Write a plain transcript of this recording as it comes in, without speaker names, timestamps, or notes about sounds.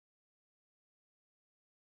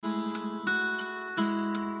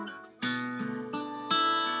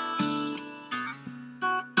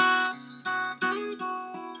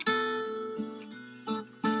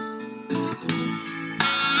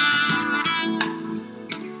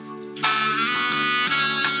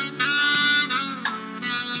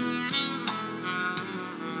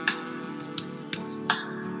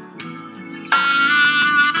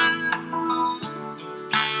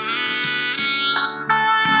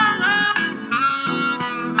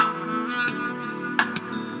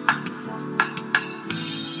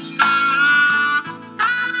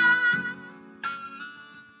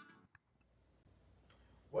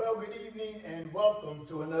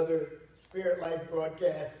Life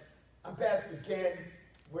broadcast. I'm Pastor Ken.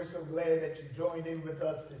 We're so glad that you joined in with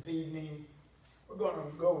us this evening. We're going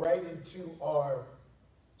to go right into our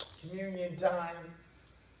communion time.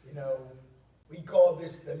 You know, we call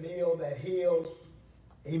this the meal that heals.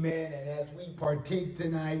 Amen. And as we partake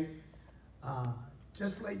tonight,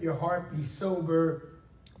 just let your heart be sober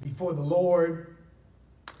before the Lord.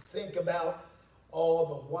 Think about all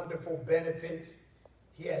the wonderful benefits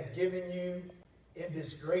he has given you in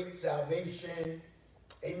this great salvation.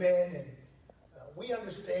 Amen. And we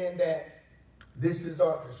understand that this is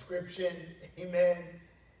our prescription. Amen.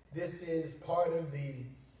 This is part of the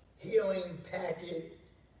healing packet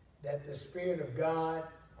that the Spirit of God,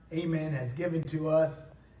 amen, has given to us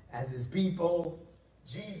as his people.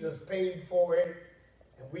 Jesus paid for it,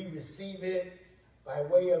 and we receive it by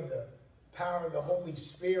way of the power of the Holy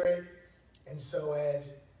Spirit. And so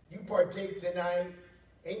as you partake tonight,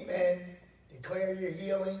 amen, declare your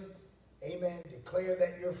healing. Amen. Declare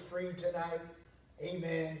that you're free tonight.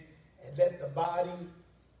 Amen. And let the body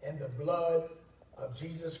and the blood of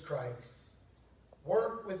Jesus Christ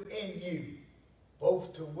work within you,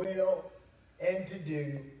 both to will and to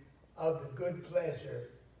do of the good pleasure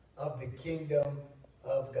of the kingdom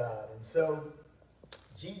of God. And so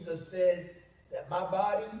Jesus said that my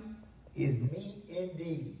body is meat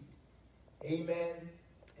indeed. Amen.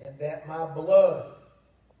 And that my blood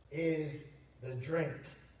is the drink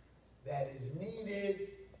that is needed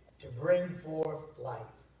to bring forth life.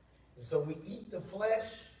 And so we eat the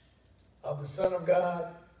flesh of the Son of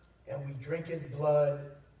God, and we drink his blood,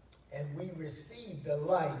 and we receive the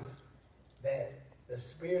life that the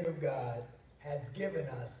Spirit of God has given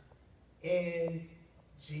us in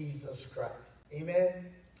Jesus Christ. Amen.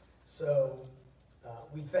 So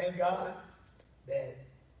we thank God that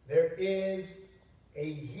there is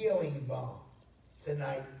a healing balm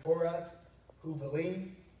tonight for us who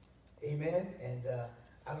believe. Amen. And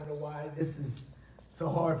I don't know why this is so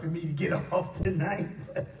hard for me to get off tonight,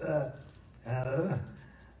 but I don't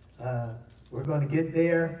know. We're going to get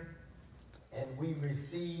there, and we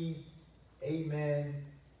receive, amen,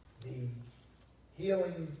 the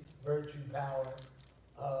healing virtue power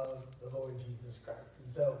of the Lord Jesus Christ. And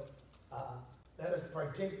so let us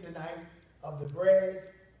partake tonight of the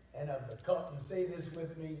bread and of the cup, and say this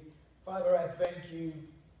with me. Father, I thank you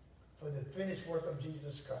for the finished work of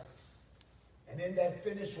Jesus Christ. And in that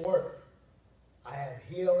finished work, I have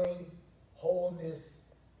healing, wholeness,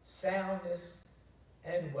 soundness,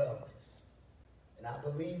 and wellness. And I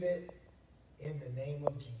believe it in the name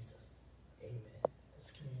of Jesus. Amen.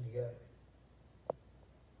 Let's commune together.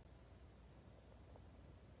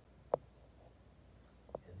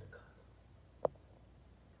 And the cup.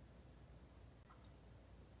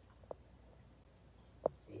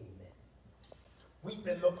 Amen. We've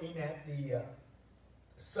been looking at the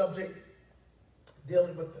subject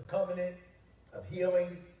dealing with the covenant of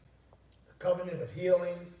healing,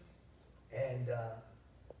 and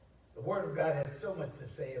the Word of God has so much to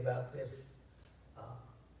say about this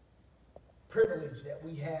privilege that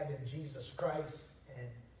we have in Jesus Christ. And,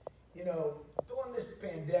 you know, during this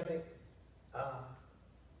pandemic,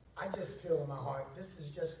 I just feel in my heart, this is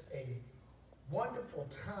just a wonderful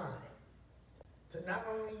time to not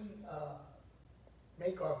only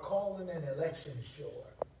make our calling and election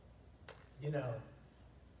sure, you know,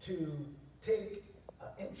 to take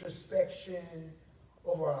introspection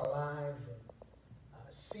over our lives and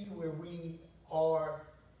see where we are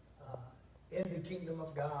in the kingdom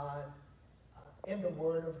of God, in the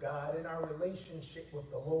Word of God, in our relationship with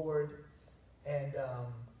the Lord. And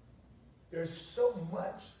there's so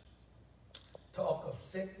much talk of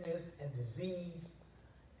sickness and disease,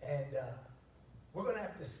 and we're going to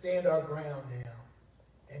have to stand our ground now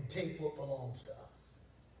and take what belongs to us.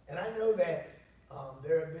 And I know that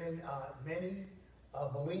there have been many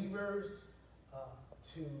believers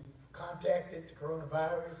who contacted the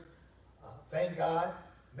coronavirus. Thank God.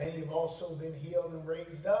 Many have also been healed and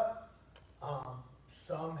raised up.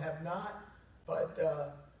 Some have not. But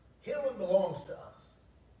healing belongs to us.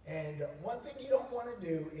 And one thing you don't want to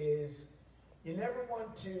do is you never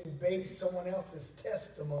want to base someone else's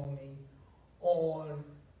testimony on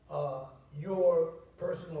your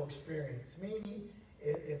personal experience. Meaning,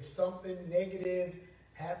 if something negative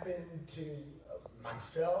happened to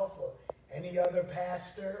myself or any other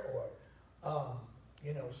pastor or,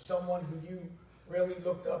 you know, someone who you really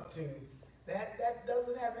looked up to, that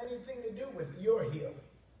doesn't have anything to do with your healing.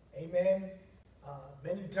 Amen.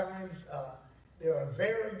 Many times there are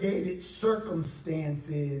variegated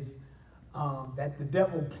circumstances that the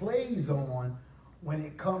devil plays on when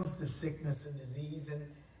it comes to sickness and disease.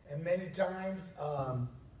 And many times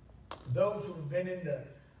those who've been in the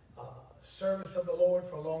service of the Lord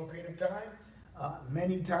for a long period of time.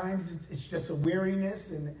 Many times it's just a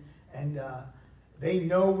weariness, and they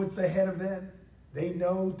know what's ahead of them. They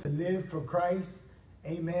know to live for Christ,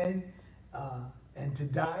 amen, and to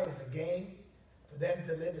die is a gain. For them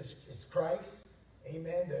to live is Christ,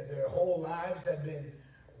 amen. Their whole lives have been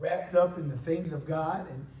wrapped up in the things of God,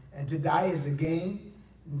 and to die is a gain.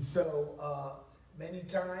 And so many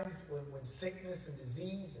times when sickness and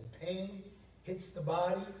disease and pain hits the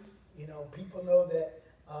body, you know, people know that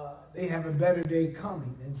they have a better day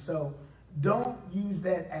coming. And so don't use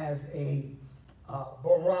that as a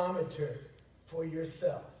barometer for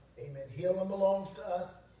yourself. Amen. Healing belongs to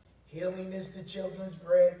us. Healing is the children's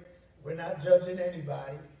bread. We're not judging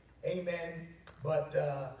anybody. Amen. But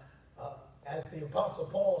as the Apostle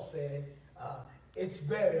Paul said, it's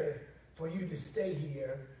better for you to stay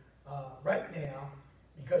here right now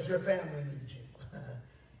because your family needs you.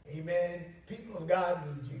 Amen. People of God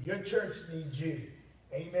need you. Your church needs you.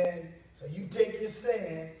 Amen. So you take your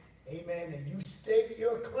stand. Amen. And you stake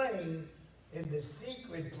your claim in the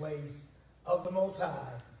secret place of the Most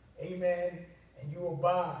High. Amen. And you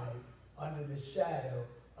abide under the shadow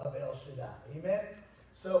of El Shaddai. Amen.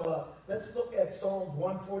 So let's look at Psalm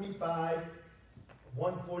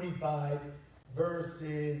 145,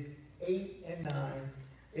 verses 8 and 9.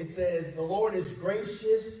 It says, "The Lord is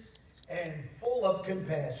gracious and full of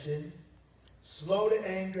compassion, slow to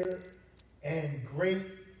anger, and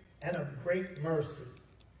of great mercy.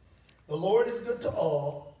 The Lord is good to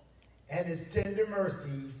all, and his tender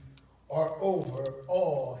mercies are over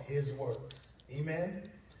all his works." Amen.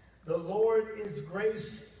 The Lord is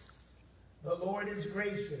gracious. The Lord is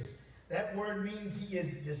gracious. That word means he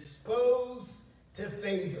is disposed to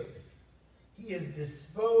favors. He is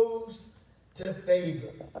disposed to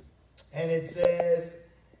favors. And it says,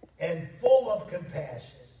 and full of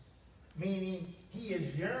compassion, meaning he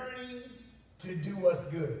is yearning to do us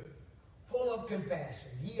good. Full of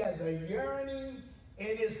compassion. He has a yearning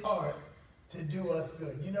in his heart to do us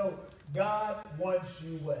good. You know, God wants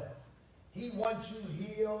you well. He wants you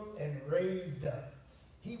healed and raised up.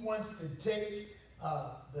 He wants to take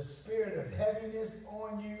the spirit of heaviness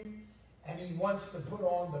on you, and he wants to put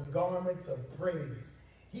on the garments of praise.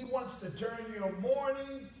 He wants to turn your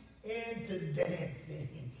mourning into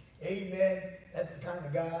dancing. Amen. That's the kind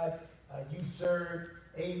of God you serve.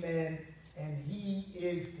 Amen. And he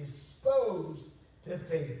is disposed to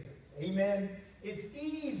favors. Amen. It's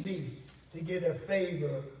easy to get a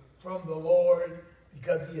favor from the Lord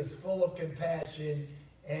because he is full of compassion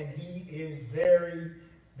and he is very,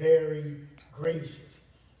 very gracious.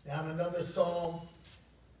 Now another psalm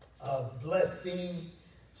of blessing,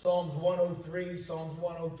 Psalms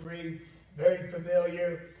 103, very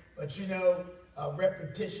familiar. But you know,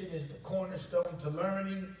 repetition is the cornerstone to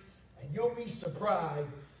learning. And you'll be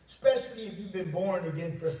surprised, especially if you've been born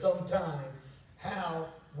again for some time, how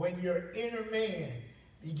when your inner man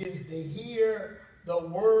begins to hear the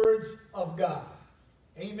words of God,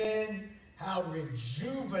 amen, how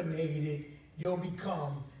rejuvenated you'll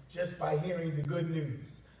become just by hearing the good news.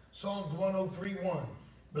 Psalms 103:1.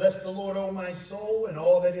 "Bless the Lord, O my soul, and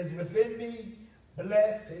all that is within me.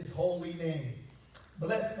 Bless his holy name.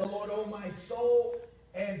 Bless the Lord, O my soul,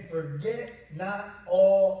 and forget not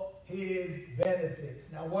all his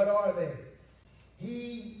benefits." Now, what are they?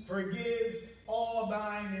 He forgives all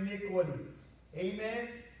thine iniquities. Amen.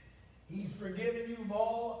 He's forgiven you of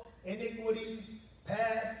all iniquities,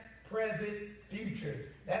 past, present, future.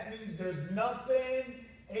 That means there's nothing,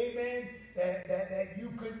 amen, that you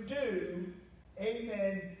could do,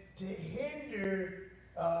 amen, to hinder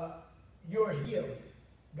your healing.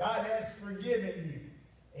 God has forgiven you.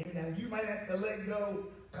 Amen. Now, you might have to let go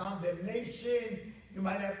condemnation. You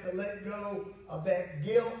might have to let go of that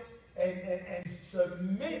guilt and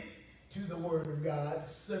submit to the word of God.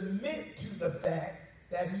 Submit to the fact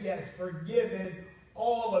that he has forgiven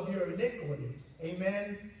all of your iniquities.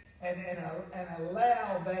 Amen. And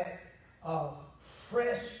allow that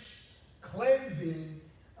fresh cleansing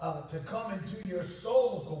to come into your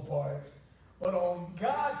soulical parts. But on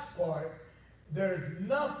God's part, there's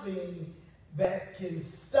nothing that can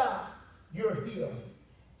stop your healing.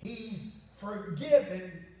 He's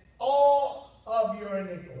forgiven all of your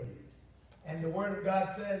iniquities. And the word of God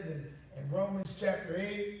says in Romans chapter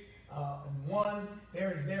 8 and 1,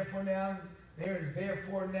 there is therefore now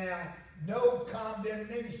no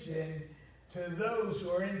condemnation to those who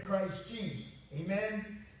are in Christ Jesus.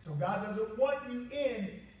 Amen. So God doesn't want you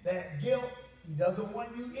in that guilt. He doesn't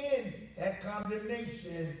want you in that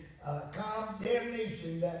condemnation.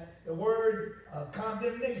 That the word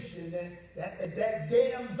condemnation that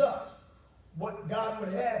dams up what God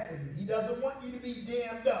would have for you. He doesn't want you to be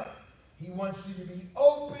dammed up. He wants you to be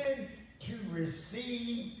open to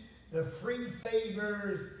receive the free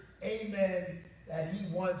favors, amen, that he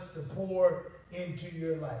wants to pour into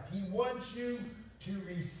your life. He wants you to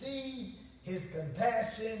receive his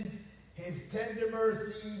compassions, his tender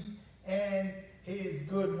mercies, and his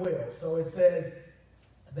goodwill. So it says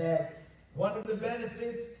that one of the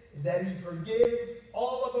benefits is that he forgives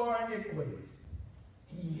all of our iniquities.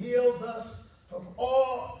 He heals us from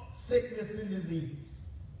all sickness and disease.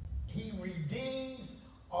 He redeems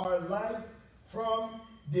our life from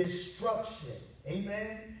destruction.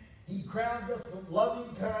 Amen. He crowns us with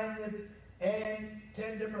loving kindness and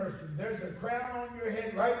tender mercy. There's a crown on your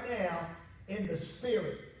head right now in the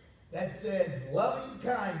spirit that says loving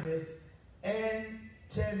kindness and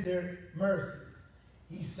tender mercies.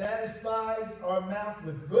 He satisfies our mouth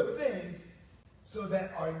with good things so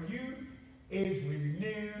that our youth is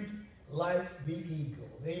renewed like the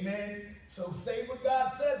eagles. Amen. So say what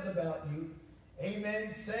God says about you.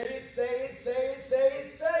 Amen. Say it, say it, say it, say it,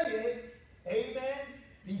 say it. Amen.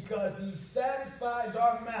 Because he satisfies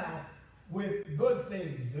our mouth with good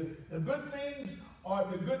things. The good things are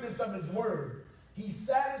the goodness of his word. He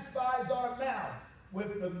satisfies our mouth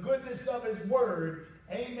with the goodness of his word.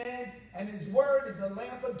 Amen. And his word is a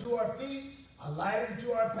lamp unto our feet, a light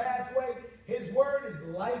unto our pathway. His word is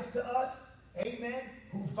life to us. Amen.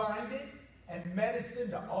 Who find it, and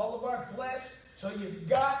medicine to all of our flesh. So you've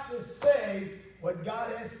got to say what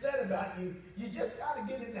God has said about you. You just got to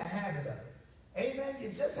get in the habit of it. Amen. You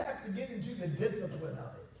just have to get into the discipline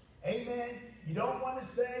of it. Amen. You don't want to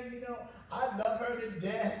say, I love her to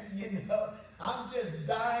death. I'm just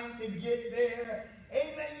dying to get there.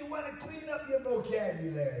 Amen. You want to clean up your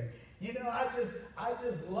vocabulary. I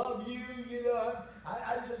just love you.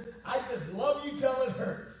 I just love you till it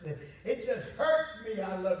hurts. It just hurts me.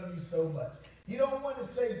 I love you so much. You don't want to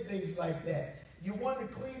say things like that. You want to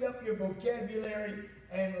clean up your vocabulary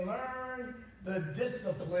and learn the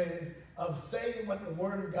discipline of saying what the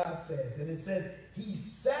Word of God says. And it says, he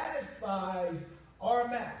satisfies our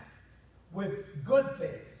mouth with good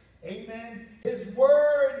things. Amen. His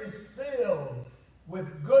Word is filled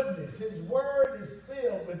with goodness. His Word is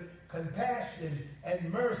filled with compassion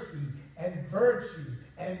and mercy and virtue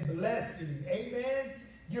and blessing. Amen.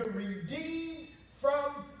 You're redeemed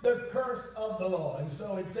from the curse of the law. And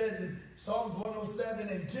so it says in Psalms 107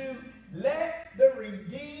 and 2, let the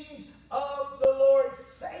redeemed of the Lord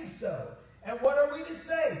say so. And what are we to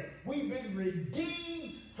say? We've been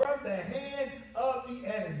redeemed from the hand of the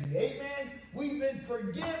enemy. Amen. We've been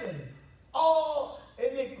forgiven all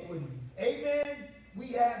iniquities. Amen. We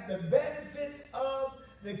have the benefits of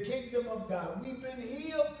the kingdom of God. We've been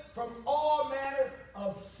healed from all manner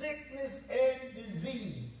of sickness and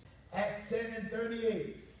disease. Acts 10 and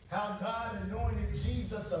 38. How God anointed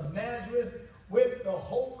Jesus of Nazareth with the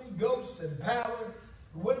Holy Ghost and power,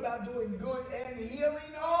 who went about doing good and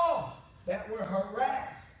healing all that were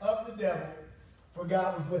harassed of the devil, for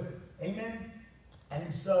God was with him. Amen.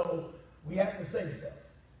 And so we have to say so.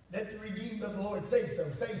 Let the redeemed of the Lord say so,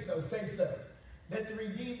 say so, say so. Let the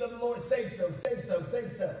redeemed of the Lord say so, say so, say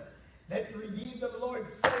so. Let the redeemed of the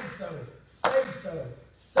Lord say so, say so,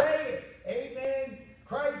 say it. Amen.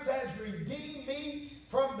 Christ has redeemed me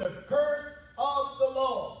from the curse of the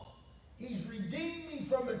law. He's redeemed me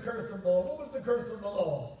from the curse of the law. What was the curse of the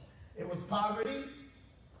law? It was poverty.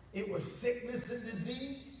 It was sickness and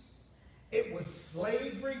disease. It was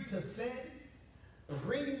slavery to sin,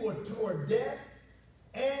 premature death,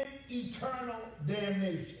 and eternal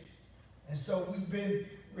damnation. And so we've been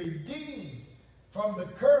redeemed from the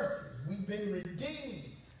curses. We've been redeemed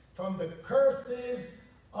from the curses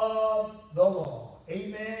of the law.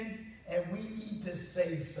 Amen. And we need to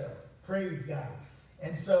say so. Praise God.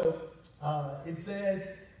 And so it says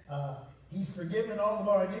he's forgiven all of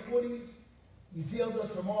our iniquities. He's healed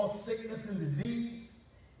us from all sickness and disease.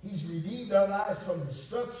 He's redeemed our lives from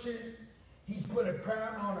destruction. He's put a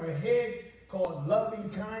crown on our head called loving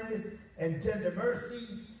kindness and tender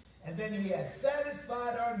mercies. And then he has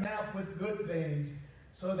satisfied our mouth with good things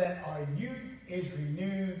so that our youth is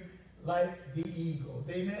renewed like the eagles.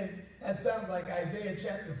 Amen. That sounds like Isaiah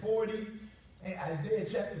chapter 40. And Isaiah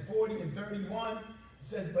chapter 40 and 31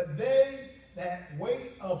 says, but they that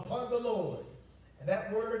wait upon the Lord. And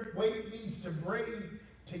that word wait means to braid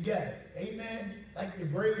together. Amen. Like you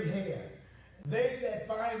braid hair. They that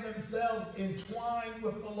find themselves entwined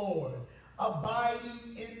with the Lord,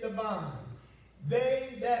 abiding in the vine.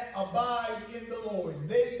 They that abide in the Lord,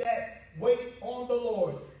 they that wait on the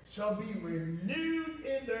Lord, shall be renewed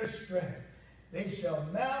in their strength. They shall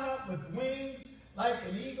mount up with wings like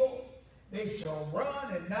an eagle. They shall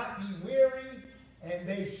run and not be weary, and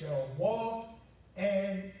they shall walk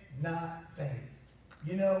and not faint.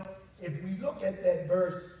 You know, if we look at that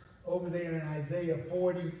verse over there in Isaiah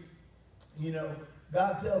 40, you know,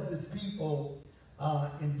 God tells his people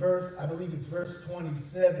in verse, I believe it's verse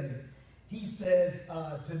 27, he says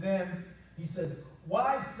to them, he says,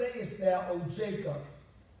 why sayest thou, O Jacob,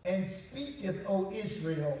 and speaketh, O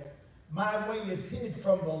Israel, my way is hid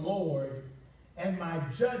from the Lord, and my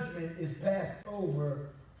judgment is passed over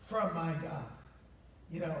from my God.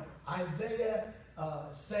 You know, Isaiah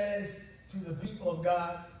says to the people of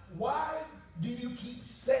God, why do you keep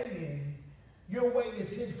saying your way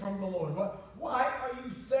is hid from the Lord? Why are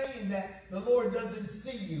you saying that the Lord doesn't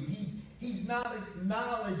see you? He's not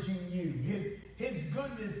acknowledging you. His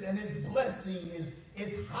goodness and his blessing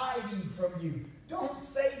is hiding from you. Don't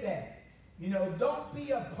say that. You know, don't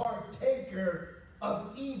be a partaker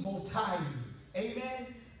of evil tidings. Amen?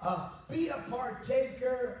 Be a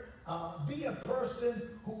partaker. Be a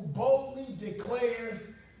person who boldly declares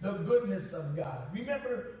the goodness of God.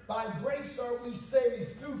 Remember, by grace are we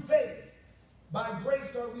saved through faith. By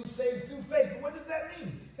grace are we saved through faith. What does that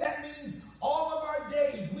mean? That means all of our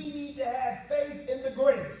days we need to have faith in the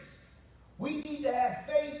grace. We need to have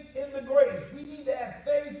faith in the grace. We need to have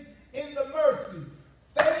faith in the mercy.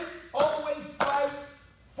 Faith always fights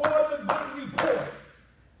for the good report.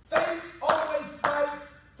 Faith always fights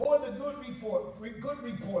for the good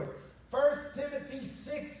report. 1 Timothy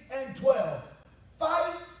 6 and 12.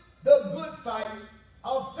 Fight the good fight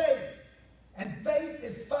of faith. And faith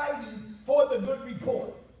is fighting for the good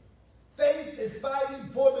report. Faith is fighting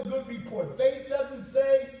for the good report. Faith doesn't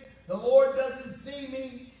say, the Lord doesn't see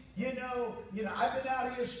me. You know, I've been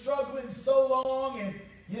out here struggling so long, and,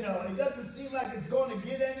 you know, it doesn't seem like it's going to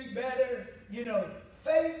get any better. You know,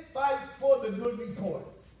 faith fights for the good report.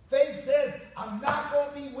 Faith says, I'm not going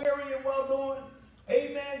to be weary and well doing.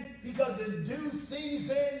 Amen. Because in due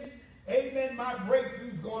season, amen, my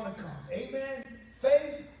breakthrough's going to come. Amen.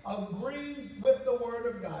 Faith agrees with the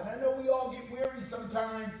word of God. I know we all get weary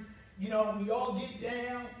sometimes. You know, we all get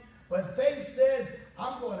down. But faith says,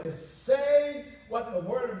 I'm going to say what the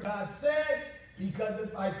word of God says, because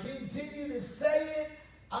if I continue to say it,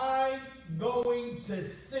 I'm going to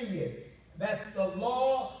see it. That's the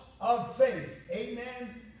law of faith.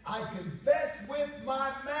 Amen. I confess with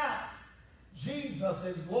my mouth Jesus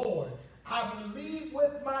is Lord. I believe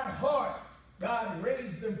with my heart God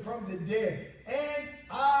raised him from the dead, and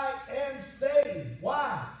I am saved.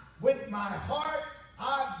 Why? With my heart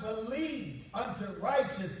I believe unto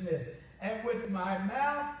righteousness, and with my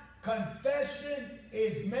mouth confession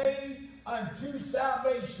is made unto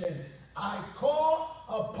salvation. I call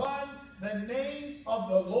upon the name of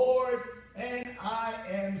the Lord, and I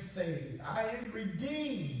am saved. I am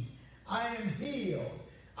redeemed. I am healed.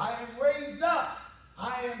 I am raised up.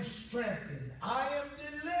 I am strengthened. I am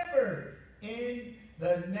delivered in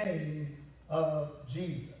the name of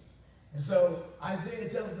Jesus. And so Isaiah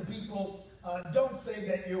tells the people, don't say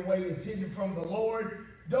that your way is hidden from the Lord.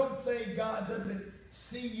 Don't say God doesn't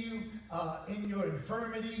see you in your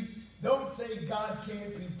infirmity. Don't say God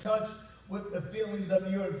can't be touched with the feelings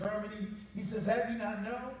of your infirmity. He says, have you not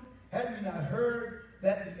known? Have you not heard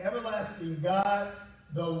that the everlasting God,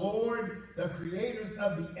 the Lord, the creators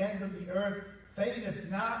of the ends of the earth, fainteth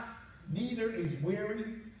not, neither is weary?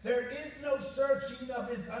 There is no searching of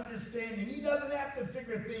his understanding. He doesn't have to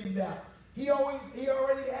figure things out. He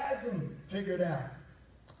already has them figured out.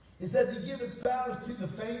 It says he gives power to the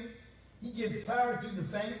faint. He gives power to the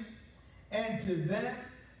faint. And to them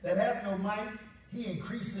that have no might, he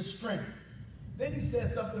increases strength. Then he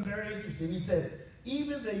says something very interesting. He says,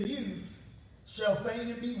 even the youth shall faint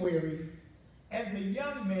and be weary, and the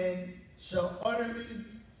young men shall utterly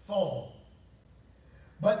fall.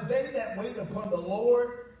 But they that wait upon the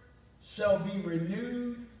Lord shall be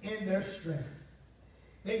renewed in their strength.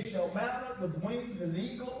 They shall mount up with wings as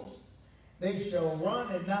eagles. They shall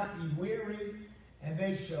run and not be weary, and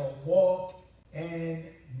they shall walk and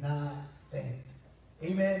not faint.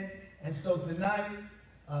 Amen. And so tonight,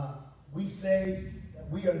 we say that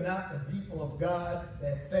we are not the people of God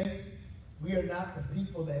that faint. We are not the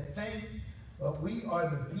people that faint, but we are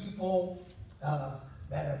the people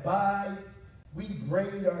that abide. We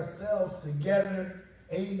braid ourselves together,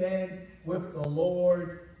 amen, with the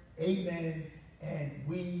Lord, amen, and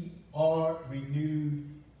we are renewed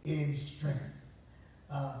in strength.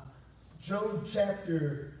 Job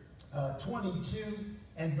chapter 22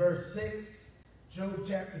 and verse 6. Job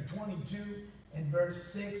chapter 22 and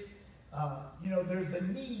verse 6. You know, there's a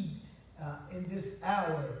need in this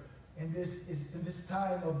hour, in this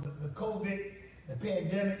time of the COVID, the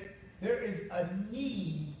pandemic. There is a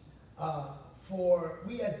need for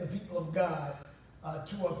we as the people of God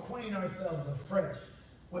to acquaint ourselves afresh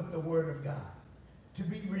with the Word of God, to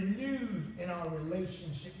be renewed in our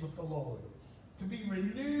relationship with the Lord, to be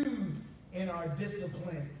renewed in our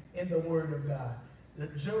discipline in the Word of God.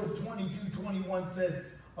 Job 22:21 says,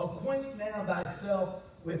 acquaint now thyself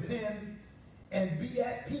with him, and be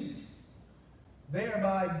at peace.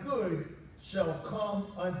 Thereby good shall come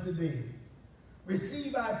unto thee.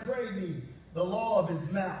 Receive, I pray thee, the law of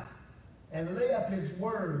his mouth, and lay up his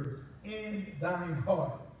words in thine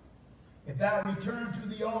heart. If thou return to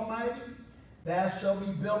the Almighty, thou shalt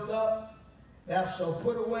be built up. Thou shalt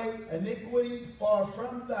put away iniquity far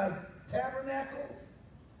from thy tabernacles.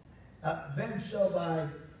 Then shall thy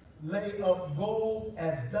lay up gold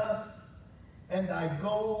as dust, and thy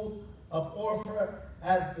gold of Ophir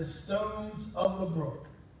as the stones of the brook.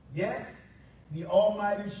 Yes, the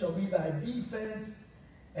Almighty shall be thy defense,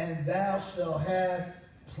 and thou shalt have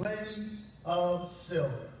plenty of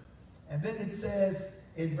silver. And then it says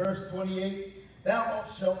in verse 28, thou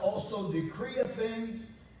shalt also decree a thing,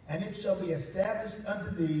 and it shall be established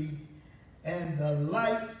unto thee, and the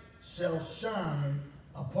light shall shine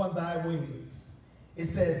upon thy ways. It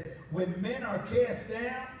says, when men are cast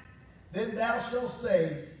down, then thou shalt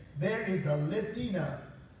say, there is a lifting up,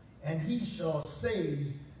 and he shall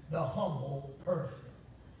save the humble person.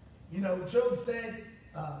 You know, Job said,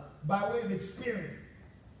 by way of experience,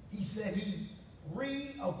 he said he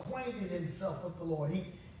reacquainted himself with the Lord.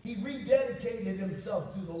 He rededicated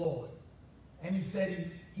himself to the Lord. And he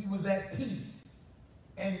said he was at peace,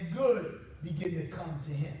 and good began to come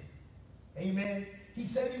to him. Amen. He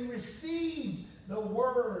said he received the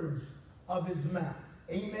words of his mouth.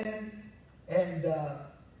 Amen. And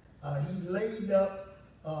he laid up,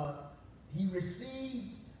 he received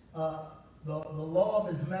the law of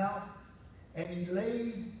his mouth, and he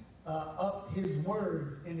laid up his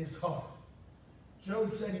words in his heart.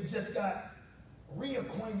 Job said he just got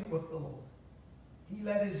reacquainted with the Lord. He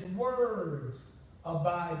let his words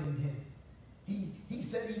abide in him. He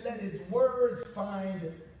said he let his words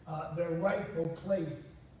find their rightful place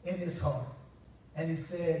in his heart. And he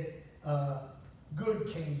said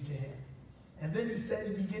good came to him. And then he said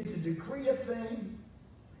he began to decree a thing,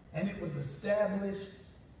 and it was established.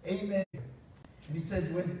 Amen. And he says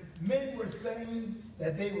when men were saying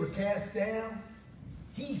that they were cast down,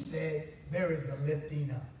 he said there is a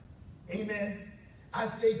lifting up. Amen. I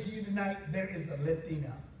say to you tonight, there is a lifting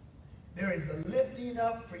up. There is a lifting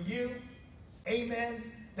up for you. Amen.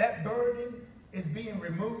 That burden is being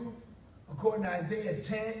removed. According to Isaiah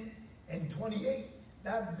 10 and 28,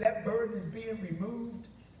 that burden is being removed,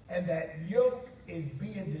 and that yoke is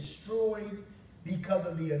being destroyed because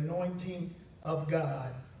of the anointing of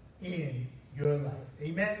God in your life.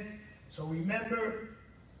 Amen. So remember,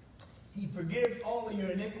 he forgives all of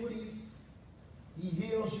your iniquities. He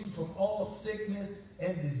heals you from all sickness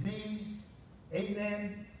and disease.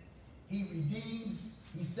 Amen. He redeems.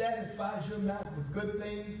 He satisfies your mouth with good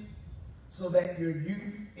things so that your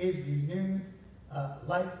youth is renewed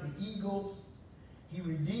like the eagles. He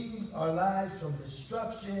redeems our lives from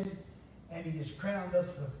destruction, and he has crowned us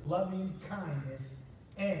with loving kindness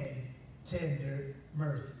and tender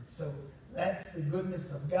mercy. So that's the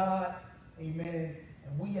goodness of God. Amen.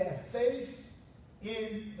 And we have faith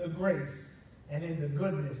in the grace and in the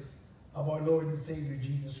goodness of our Lord and Savior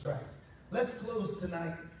Jesus Christ. Let's close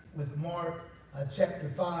tonight with Mark chapter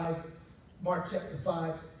 5. Mark chapter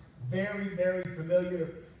 5, very, very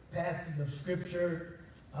familiar passage of Scripture.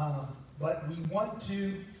 But we want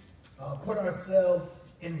to put ourselves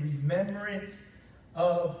in remembrance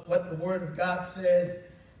of what the Word of God says,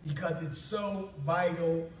 because it's so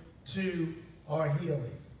vital to our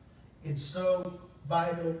healing. It's so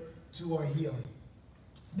vital to our healing.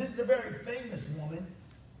 This is a very famous woman,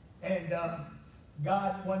 and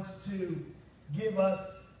God wants to give us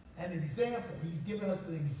an example. He's given us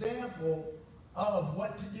an example of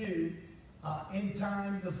what to do in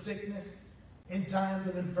times of sickness, in times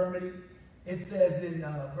of infirmity. It says in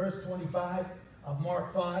verse 25 of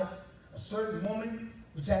Mark 5, a certain woman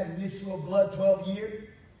which had an issue of blood 12 years,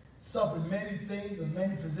 suffered many things of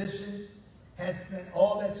many physicians, had spent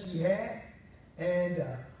all that she had, and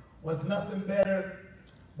was nothing better,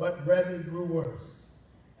 but rather grew worse.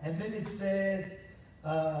 And then it says,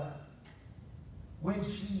 when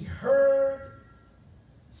she heard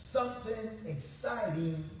something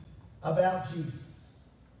exciting about Jesus.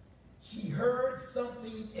 She heard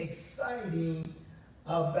something exciting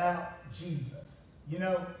about Jesus. You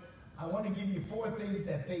know, I want to give you 4 things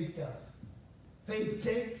that faith does. Faith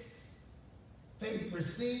takes, faith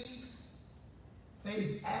receives,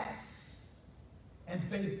 faith acts, and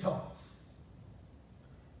faith talks.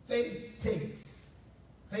 Faith takes.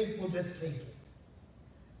 Faith will just take it.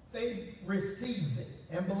 Faith receives it.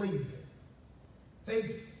 and believes it.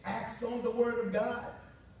 Faith acts on the word of God,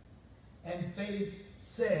 and faith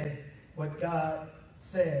says what God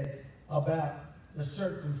says about the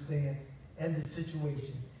circumstance and the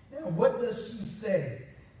situation. Now, what does she say?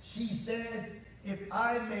 She says, if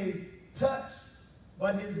I may touch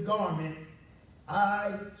but his garment,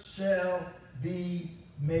 I shall be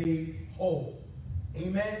made whole.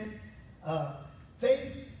 Amen?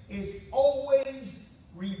 Faith is always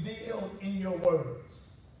revealed in your words.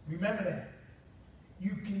 Remember that.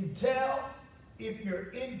 You can tell if you're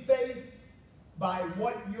in faith by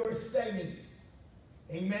what you're saying.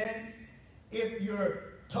 Amen? If you're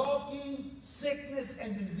talking sickness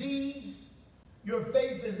and disease, your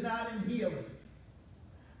faith is not in healing.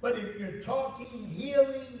 But if you're talking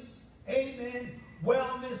healing, amen,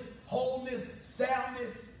 wellness, wholeness,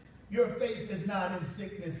 soundness, your faith is not in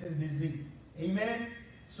sickness and disease. Amen?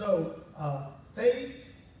 So, faith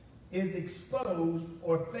is exposed,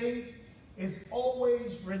 or faith is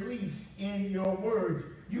always released in your words.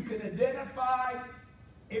 You can identify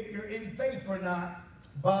if you're in faith or not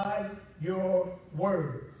by your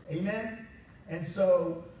words. Amen? And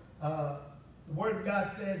so, the Word of God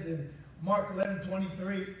says in Mark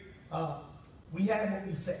 11:23, we have what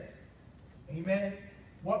we say. Amen?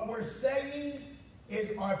 What we're saying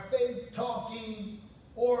is our faith talking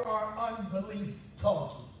or our unbelief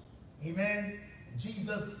talking. Amen?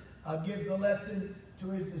 Jesus gives a lesson to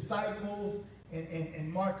his disciples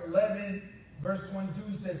in Mark 11, verse 22.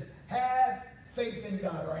 He says, have faith in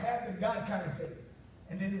God, or have the God kind of faith.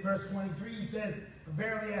 And then in verse 23, he says, for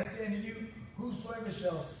verily I say unto you, whosoever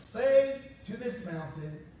shall say to this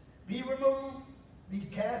mountain, be removed, be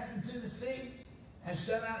cast into the sea, and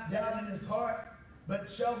shall not doubt in his heart, but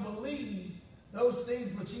shall believe those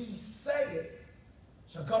things which he saith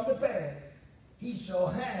shall come to pass, he shall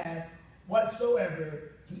have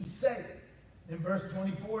whatsoever he saith. Then verse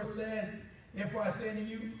 24 says, therefore I say unto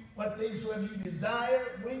you, what things soever you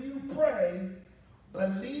desire, when you pray,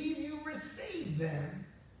 believe you receive them,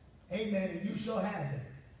 amen, and you shall have them.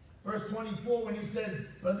 Verse 24, when he says,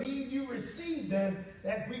 believe you receive them,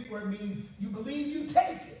 that Greek word means you believe you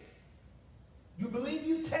take it. You believe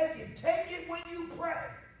you take it. Take it when you pray.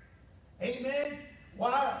 Amen.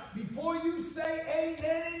 Why? Before you say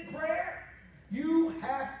amen in prayer, you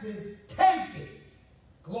have to take it.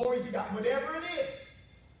 Glory to God. Whatever it is.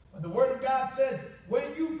 But the Word of God says, when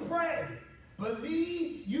you pray,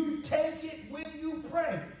 believe you take it when you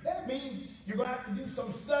pray. That means you're going to have to do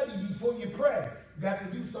some study before you pray. You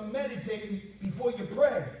have to do some meditating before you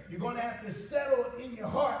pray. You're going to have to settle it in your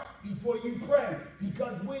heart before you pray.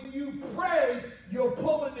 Because when you pray, you're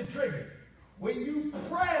pulling the trigger. When you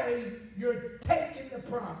pray, you're taking the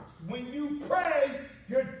promise. When you pray,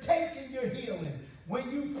 you're taking your healing.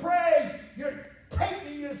 When you pray, you're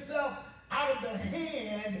taking yourself out of the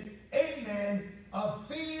hand, amen, of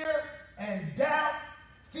fear and doubt,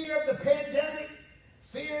 fear of the pandemic,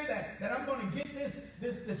 fear that I'm going to get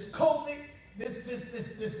this COVID,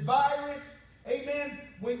 this virus, amen.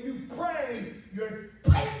 When you pray, you're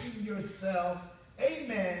taking yourself,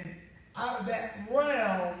 amen, out of that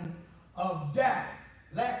realm of doubt,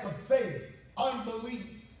 lack of faith, unbelief,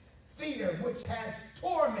 fear, which has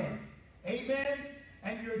torment, amen,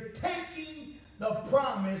 and you're taking the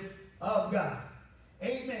promise of God,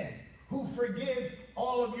 amen, who forgives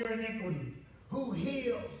all of your iniquities, who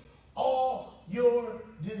heals all your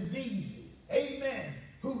diseases, amen,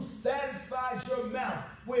 who satisfies your mouth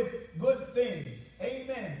with good things,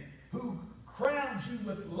 amen, who crowns you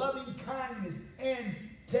with loving kindness and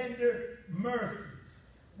tender mercies.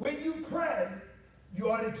 When you pray, you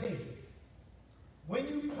ought to take it. When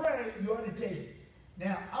you pray, you ought to take it.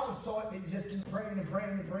 Now, I was taught that you just keep praying and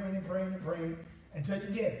praying and praying and praying and praying until you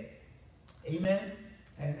get it. Amen?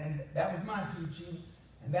 And that was my teaching,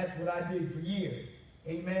 and that's what I did for years.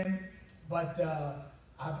 Amen? But,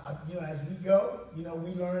 as we go, we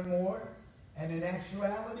learn more. And in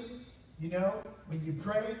actuality, when you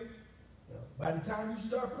pray, by the time you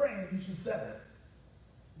start praying, you should settle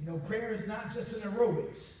it. Prayer is not just an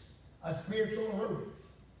aerobics, a spiritual aerobics.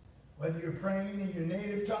 Whether you're praying in your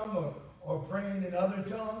native tongue or praying in other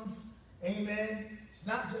tongues, amen, it's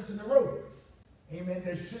not just an aerobics. Amen,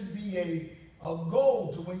 there should be a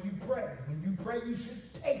goal to when you pray. When you pray, you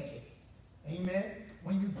should take it. Amen.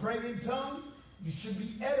 When you pray in tongues, you should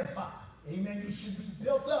be edified. Amen, you should be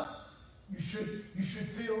built up. You should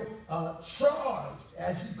feel charged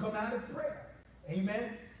as you come out of prayer.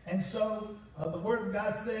 Amen. And so the Word of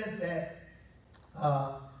God says that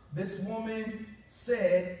this woman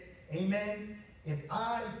said, amen, if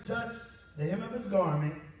I touch the hem of his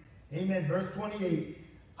garment, amen, verse 28,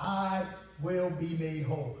 I will be made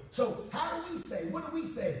whole. So how do we say? What do we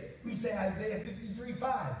say? We say Isaiah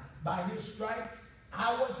 53:5. By his stripes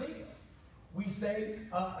I was healed. We say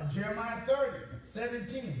Jeremiah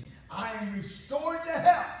 30:17. I am restored to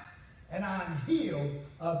health, and I am healed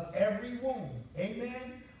of every wound.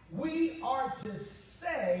 Amen. We are to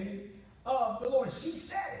say of the Lord. She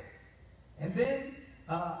said it. And then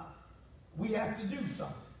we have to do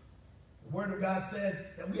something. The Word of God says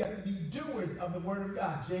that we have to be doers of the Word of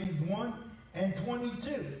God. James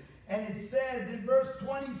 1:22. And it says in verse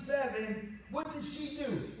 27, what did she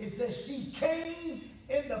do? It says she came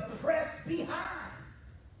in the press behind.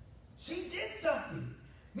 She did something.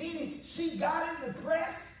 Meaning she got in the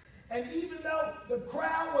press, and even though the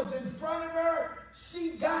crowd was in front of her,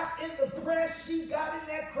 she got in the press, she got in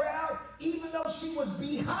that crowd, even though she was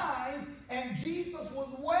behind and Jesus was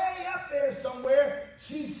way up there somewhere,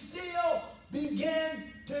 she still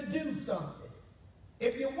began to do something.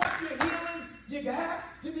 If you want your healing, you have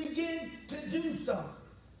to begin to do something.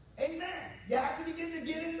 Amen. You have to begin to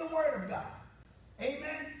get in the Word of God.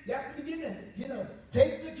 Amen. You have to begin to,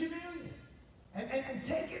 take the communion and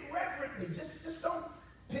take it reverently. Just don't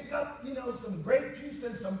pick up, some grape juice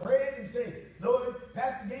and some bread and say, Lord,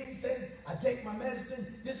 Pastor Gaines said, I take my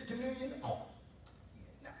medicine, this communion. Oh,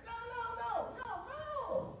 no.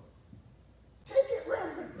 Take it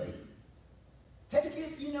reverently. Take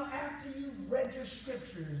it, after you've read your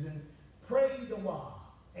scriptures and prayed a while.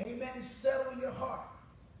 Amen. Settle your heart.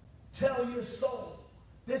 Tell your soul,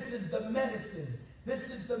 this is the medicine. This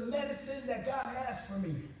is the medicine that God has for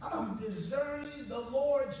me. I'm discerning the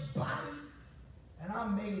Lord's body, and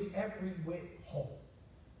I'm made every whit whole.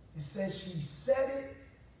 It says she said it,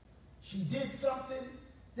 she did something,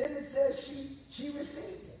 then it says she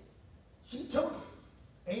received it. She took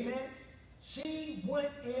it. Amen. She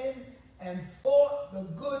went in and fought the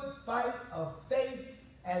good fight of faith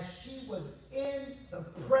as she was in the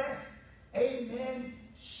press. Amen.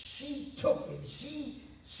 She took it. She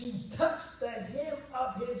touched the hem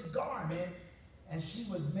of his garment, and she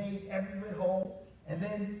was made every bit whole. And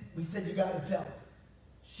then we said, you got to tell her.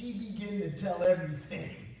 She began to tell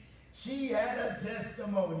everything. She had a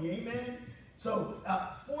testimony. Amen. So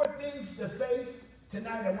 4 things to faith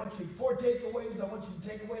tonight. 4 takeaways I want you to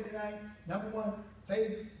take away tonight. Number 1,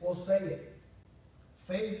 faith will say it.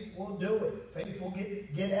 Faith will do it. Faith will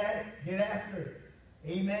get at it, get after it.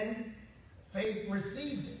 Amen. Faith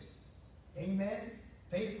receives it. Amen.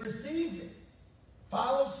 Faith receives it.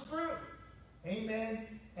 Follows through. Amen.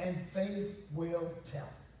 And faith will tell.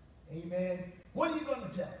 Amen. What are you going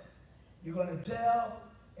to tell? You're going to tell,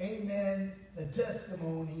 amen, the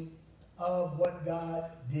testimony of what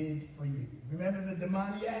God did for you. Remember the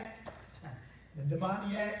demoniac? The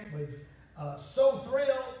demoniac was so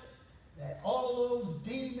thrilled that all those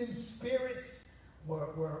demon spirits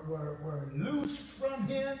were loosed from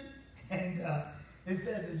him. And it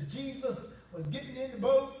says as Jesus was getting in the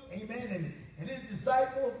boat, amen, and his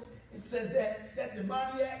disciples, it says that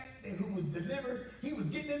demoniac who was delivered, he was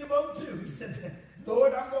getting in the boat too. He says,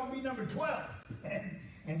 Lord, I'm going to be number 12.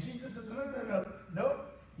 And Jesus says, no.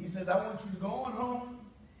 He says, I want you to go on home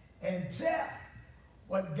and tell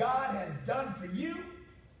what God has done for you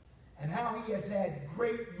and how he has had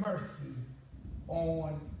great mercy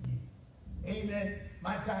on you. Amen.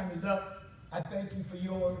 My time is up. I thank you for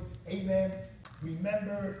yours. Amen.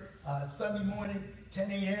 Remember, Sunday morning,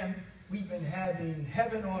 10 a.m., we've been having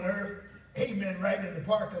Heaven on Earth. Amen. Right in the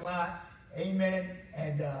parking lot. Amen.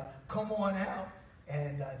 And come on out.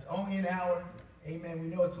 And it's only an hour. Amen. We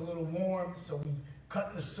know it's a little warm, so we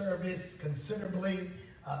cut the service considerably.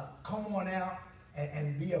 Come on out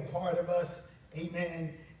and be a part of us.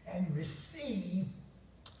 Amen. And receive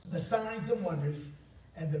the signs and wonders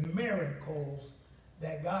and the miracles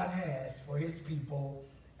that God has for his people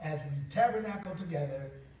as we tabernacle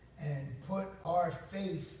together and put our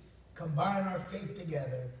faith, combine our faith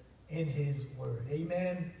together in his word.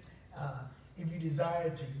 Amen. If you desire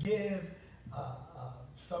to give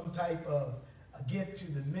some type of a gift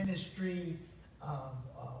to the ministry,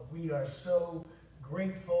 we are so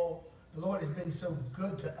grateful. The Lord has been so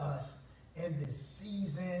good to us in this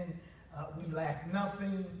season. We lack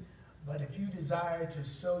nothing, but if you desire to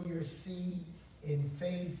sow your seed in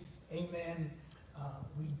faith, amen,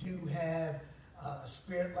 we do have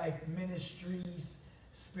Spirit Life Ministries,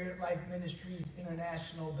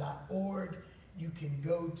 SpiritLifeMinistriesInternational.org. You can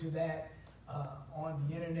go to that on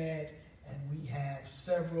the internet, and we have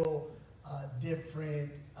several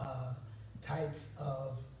different types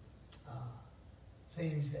of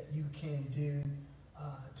things that you can do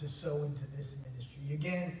to sow into this ministry.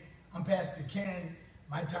 Again, I'm Pastor Ken.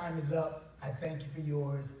 My time is up. I thank you for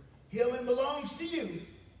yours. Healing belongs to you.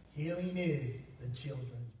 Healing is the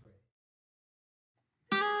children's